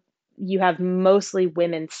where you have mostly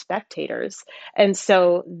women spectators. And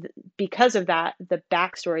so because of that, the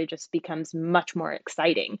backstory just becomes much more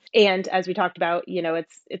exciting. And as we talked about,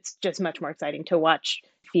 it's just much more exciting to watch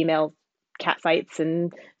female catfights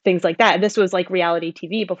and things like that. This was like reality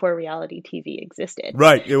TV before reality TV existed.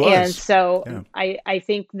 Right. It was. And so yeah. I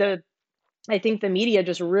think the I think the media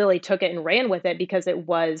just really took it and ran with it because it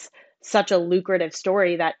was such a lucrative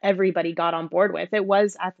story that everybody got on board with. It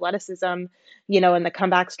was athleticism, and the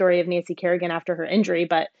comeback story of Nancy Kerrigan after her injury.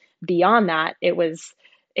 But beyond that, it was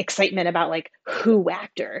excitement about like who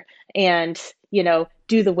whacked her and,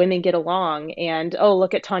 do the women get along? And, oh,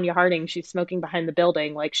 look at Tonya Harding. She's smoking behind the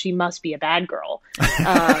building. Like she must be a bad girl.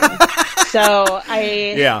 Yeah.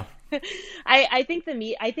 I think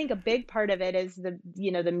I think a big part of it is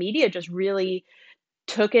the media just really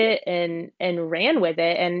took it and ran with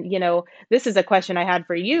it. And, this is a question I had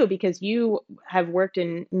for you because you have worked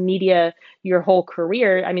in media your whole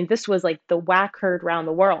career. I mean, this was like the whack heard around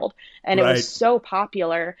the world and it was so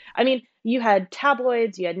popular. I mean, you had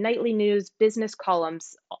tabloids, you had nightly news, business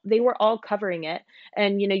columns, they were all covering it.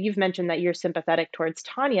 And, you've mentioned that you're sympathetic towards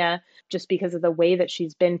Tonya just because of the way that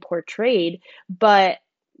she's been portrayed. But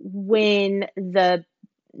when the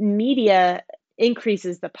media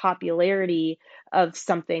increases the popularity of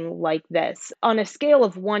something like this, on a scale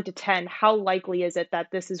of 1 to 10, how likely is it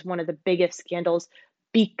that this is one of the biggest scandals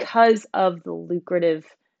because of the lucrative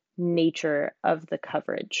nature of the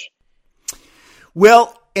coverage?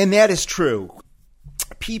 Well, and that is true.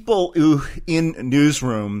 People who in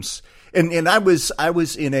newsrooms, and I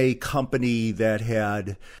was in a company that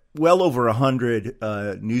had well over 100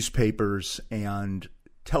 newspapers and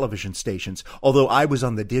television stations, although I was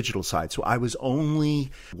on the digital side. So I was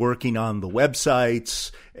only working on the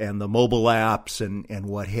websites and the mobile apps and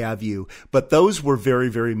what have you. But those were very,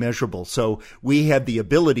 very measurable. So we had the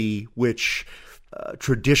ability, which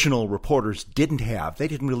traditional reporters didn't have. They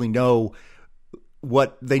didn't really know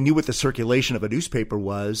they knew what the circulation of a newspaper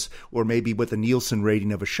was, or maybe what the Nielsen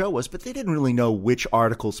rating of a show was, but they didn't really know which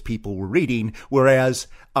articles people were reading. Whereas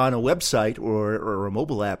on a website or a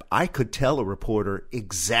mobile app, I could tell a reporter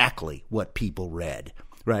exactly what people read,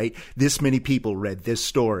 right? This many people read this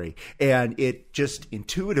story. And it just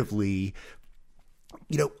intuitively,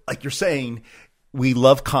 like you're saying, we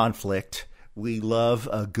love conflict. We love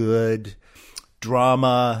a good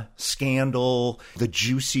drama, scandal, the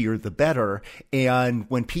juicier the better. And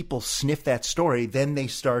when people sniff that story, then they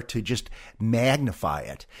start to just magnify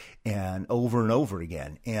it and over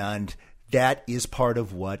again. And that is part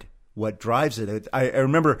of what drives it. I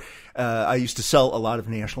remember I used to sell a lot of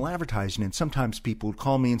national advertising, and sometimes people would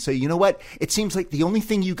call me and say, you know what, it seems like the only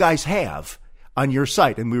thing you guys have on your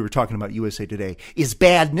site, and we were talking about USA Today, is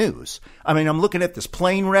bad news. I mean, I'm looking at this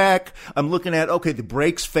plane wreck. I'm looking at, okay, the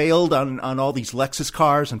brakes failed on all these Lexus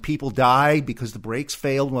cars and people died because the brakes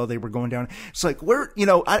failed while they were going down. It's like,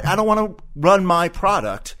 I don't want to run my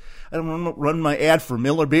product. I don't want to run my ad for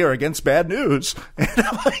Miller Beer against bad news. And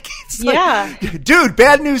I'm like, dude,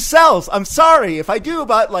 bad news sells. I'm sorry. If I do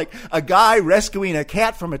about like a guy rescuing a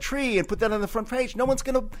cat from a tree and put that on the front page, no one's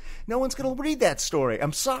gonna read that story.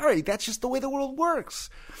 I'm sorry. That's just the way the world works.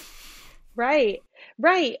 Right.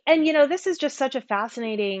 And, this is just such a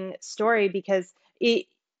fascinating story because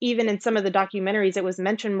even in some of the documentaries, it was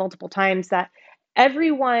mentioned multiple times that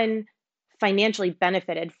everyone financially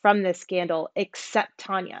benefited from this scandal except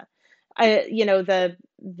Tonya.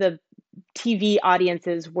 The TV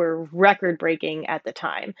audiences were record breaking at the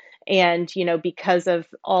time. And, because of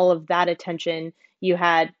all of that attention, you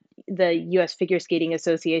had the U.S. Figure Skating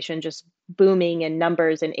Association just booming in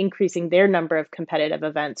numbers and increasing their number of competitive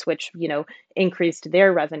events, which, increased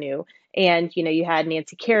their revenue. And, you had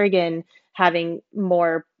Nancy Kerrigan having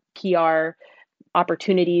more PR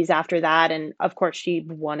opportunities after that. And of course, she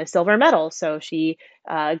won a silver medal. So she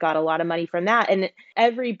got a lot of money from that. And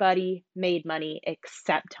everybody made money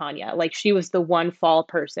except Tonya. Like she was the one fall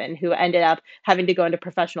person who ended up having to go into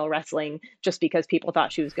professional wrestling just because people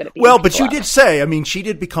thought she was good at being. Well, but you did say, I mean, she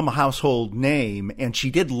did become a household name and she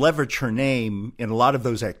did leverage her name in a lot of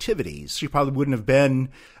those activities. She probably wouldn't have been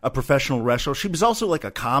a professional wrestler. She was also like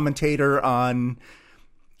a commentator on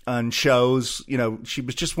shows. She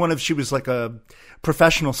was like a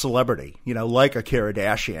professional celebrity, like a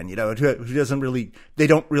Kardashian, who doesn't really, they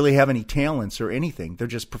don't really have any talents or anything. They're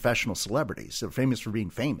just professional celebrities. They're famous for being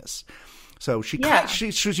famous. So she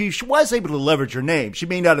was able to leverage her name. She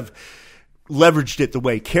may not have leveraged it the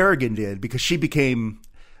way Kerrigan did because she became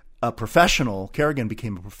a professional. Kerrigan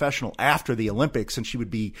became a professional after the Olympics, and she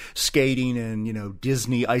would be skating and,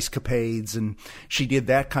 Disney ice capades. And she did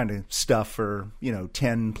that kind of stuff for,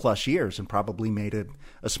 10 plus years and probably made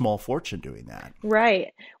a small fortune doing that.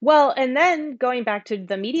 Right. Well, and then going back to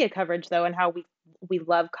the media coverage, though, and how we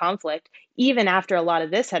love conflict, even after a lot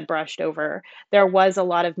of this had brushed over, there was a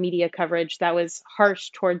lot of media coverage that was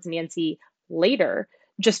harsh towards Nancy later.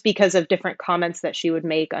 just because of different comments that she would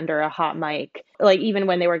make under a hot mic, like even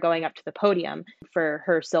when they were going up to the podium for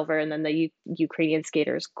her silver and then the Ukrainian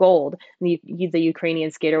skater's gold. The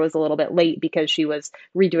Ukrainian skater was a little bit late because she was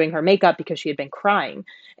redoing her makeup because she had been crying.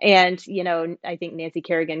 And, I think Nancy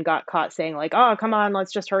Kerrigan got caught saying like, oh, come on,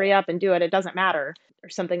 let's just hurry up and do it. It doesn't matter, or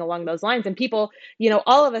something along those lines. And people,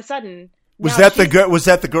 all of a sudden. Was that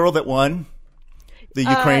the girl that won? The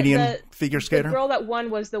Ukrainian figure skater? The girl that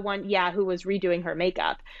won was the one, who was redoing her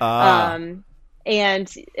makeup. And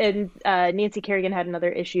Nancy Kerrigan had another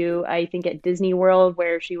issue, I think, at Disney World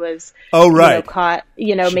where she was caught,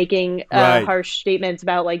 making harsh statements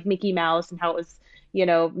about like Mickey Mouse and how it was,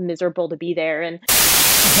 miserable to be there. And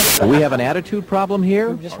we have an attitude problem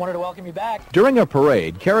here? We just wanted to welcome you back. During a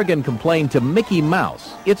parade, Kerrigan complained to Mickey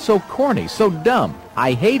Mouse. It's so corny, so dumb.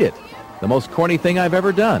 I hate it. The most corny thing I've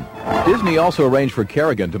ever done. Disney also arranged for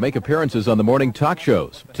Kerrigan to make appearances on the morning talk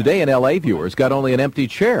shows. Today in L.A., viewers got only an empty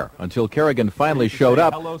chair until Kerrigan finally showed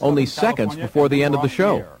up only seconds before the end of the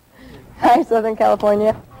show. Hi, Southern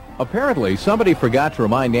California. Apparently, somebody forgot to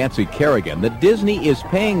remind Nancy Kerrigan that Disney is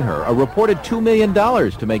paying her a reported $2 million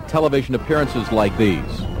to make television appearances like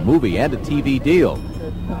these, a movie and a TV deal.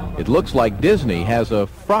 It looks like Disney has a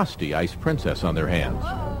frosty ice princess on their hands.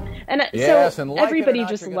 And yes, so and everybody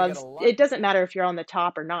just loves, it doesn't matter if you're on the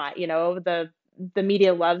top or not, the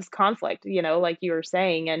media loves conflict, like you were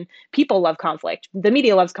saying, and people love conflict. The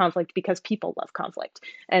media loves conflict because people love conflict.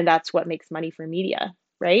 And that's what makes money for media,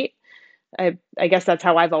 right? I guess that's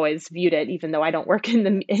how I've always viewed it, even though I don't work in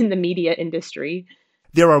the media industry.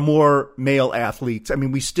 There are more male athletes. I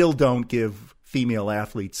mean, we still don't give female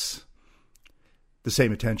athletes the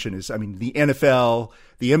same attention as, the NFL,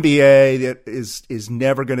 the NBA, that is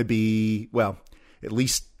never going to be, well, at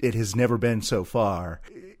least it has never been so far,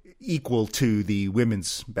 equal to the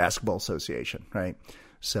Women's Basketball Association, right?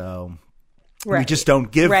 So we just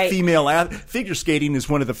don't give female figure skating is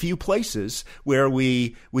one of the few places where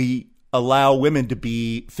we allow women to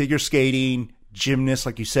be figure skating, gymnasts,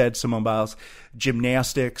 like you said, Simone Biles,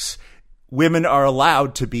 gymnastics. Women are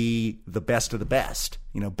allowed to be the best of the best,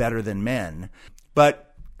 better than men.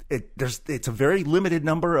 But it's a very limited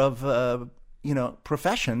number of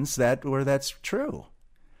professions where that's true.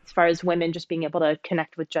 As far as women just being able to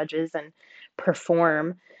connect with judges and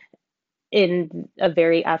perform in a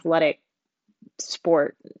very athletic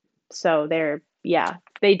sport, so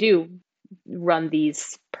they do run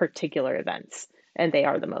these particular events, and they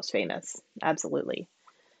are the most famous. Absolutely.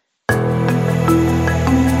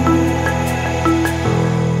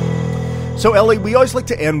 So, Ellie, we always like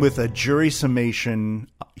to end with a jury summation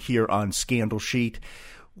here on Scandal Sheet.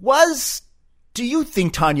 Do you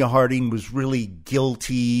think Tonya Harding was really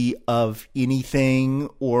guilty of anything,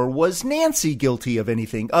 or was Nancy guilty of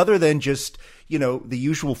anything other than just, the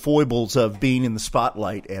usual foibles of being in the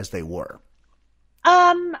spotlight as they were?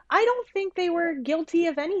 I don't think they were guilty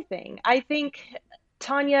of anything. I think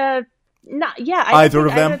Tonya, either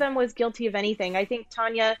of them was guilty of anything. I think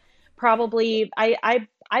Tonya probably,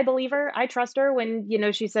 I believe her. I trust her when,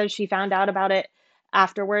 she says she found out about it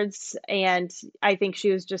afterwards. And I think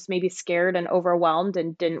she was just maybe scared and overwhelmed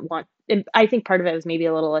and didn't want, and I think part of it was maybe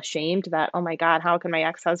a little ashamed that, oh my God, how can my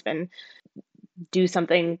ex-husband do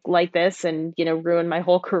something like this and, ruin my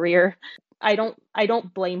whole career? I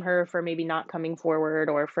don't blame her for maybe not coming forward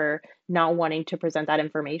or for not wanting to present that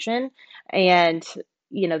information. And,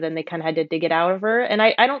 then they kind of had to dig it out of her. And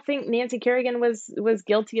I don't think Nancy Kerrigan was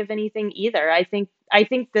guilty of anything either. I think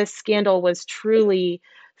this scandal was truly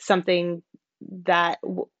something that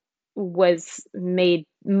was made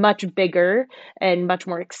much bigger and much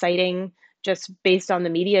more exciting just based on the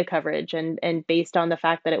media coverage and based on the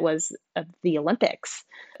fact that it was the Olympics.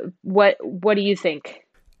 What do you think?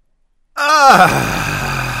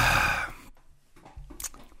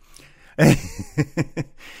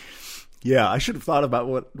 Yeah, I should have thought about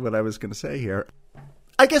what I was going to say here.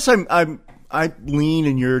 I guess I lean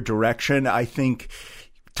in your direction. I think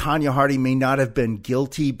Tonya Harding may not have been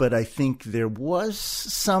guilty, but I think there was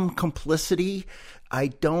some complicity. I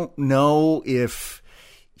don't know if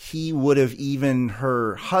he would have, even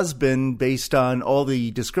her husband, based on all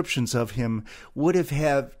the descriptions of him, would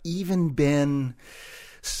have even been,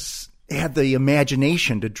 had the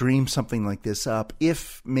imagination to dream something like this up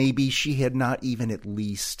if maybe she had not even at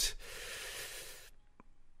least,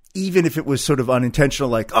 even if it was sort of unintentional,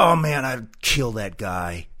 like, oh man, I'd kill that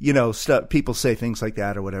guy. People say things like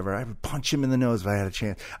that or whatever. I would punch him in the nose if I had a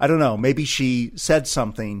chance. I don't know. Maybe she said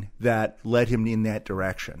something that led him in that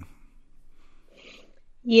direction.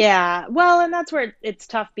 Yeah, well, and that's where it's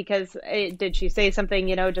tough because did she say something,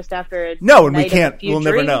 just after a No, and we night of can't. a few We'll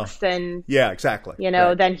never know. drinks, and Yeah, exactly.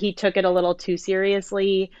 right. Then he took it a little too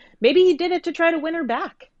seriously. Maybe he did it to try to win her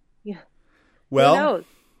back. Yeah. Well, who knows?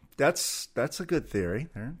 That's a good theory.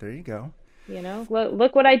 There you go.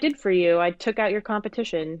 Look what I did for you. I took out your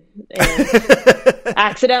competition and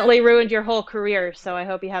accidentally ruined your whole career. So I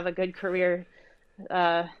hope you have a good career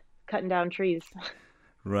cutting down trees.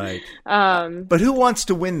 Right. But who wants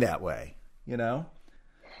to win that way, Yeah.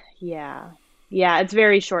 Yeah, it's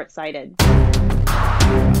very short-sighted.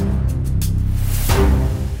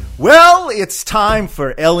 Well, it's time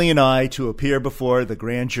for Ellie and I to appear before the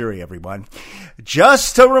grand jury, everyone.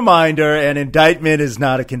 Just a reminder, an indictment is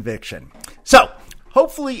not a conviction. So,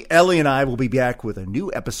 hopefully Ellie and I will be back with a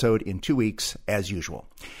new episode in 2 weeks, as usual.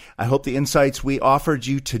 I hope the insights we offered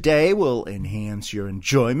you today will enhance your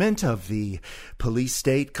enjoyment of the Police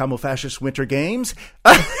State Communist Winter Games.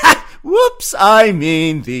 Whoops, I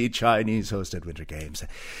mean the Chinese-hosted Winter Games.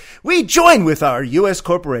 We join with our U.S.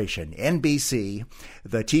 corporation, NBC,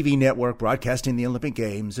 the TV network broadcasting the Olympic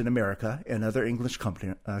Games in America and other English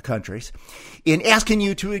countries, in asking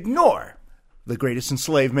you to ignore the greatest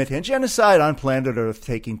enslavement and genocide on planet Earth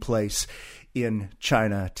taking place in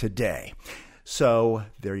China today. So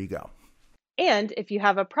there you go. And if you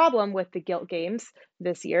have a problem with the Guilt Games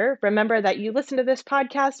this year, remember that you listen to this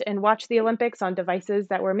podcast and watch the Olympics on devices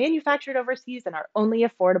that were manufactured overseas and are only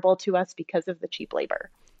affordable to us because of the cheap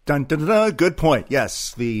labor. Dun, dun, dun, dun. Good point.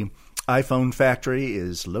 Yes, the iPhone factory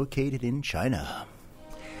is located in China.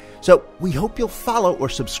 So we hope you'll follow or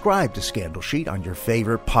subscribe to Scandal Sheet on your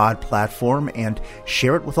favorite pod platform and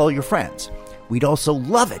share it with all your friends. We'd also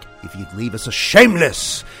love it if you'd leave us a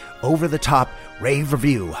shameless, over-the-top rave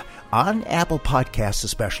review on Apple Podcasts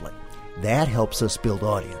especially. That helps us build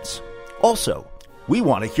audience. Also, we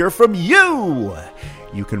want to hear from you.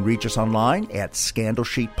 You can reach us online at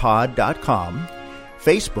scandalsheetpod.com,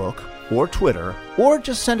 Facebook, or Twitter, or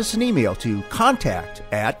just send us an email to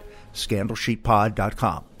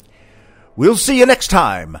contact@scandalsheetpod.com. We'll see you next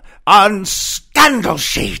time on Scandal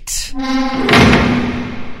Sheet.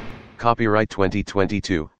 Copyright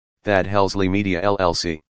 2022. Thad Helsley Media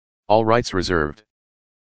LLC. All rights reserved.